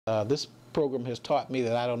This program has taught me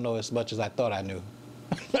that I don't know as much as I thought I knew.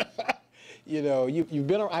 You know,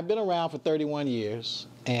 I've been around for 31 years,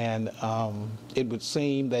 and it would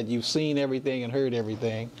seem that you've seen everything and heard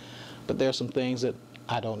everything, but there's some things that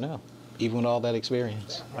I don't know, even with all that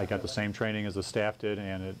experience. I got the same training as the staff did,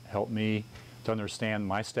 and it helped me to understand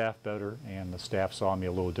my staff better, and the staff saw me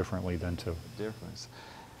a little differently then too. Difference.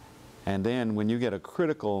 And then when you get a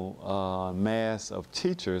critical mass of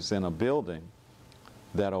teachers in a building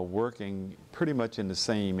that are working pretty much in the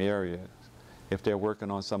same area, if they're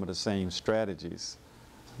working on some of the same strategies,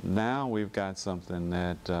 now we've got something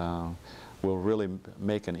that will really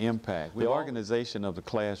make an impact. The organization of the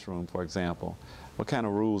classroom, for example, what kind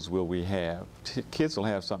of rules will we have? Kids will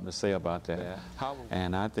have something to say about that.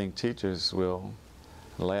 And I think teachers will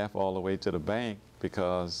laugh all the way to the bank,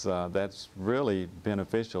 because that's really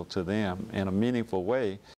beneficial to them in a meaningful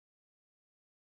way.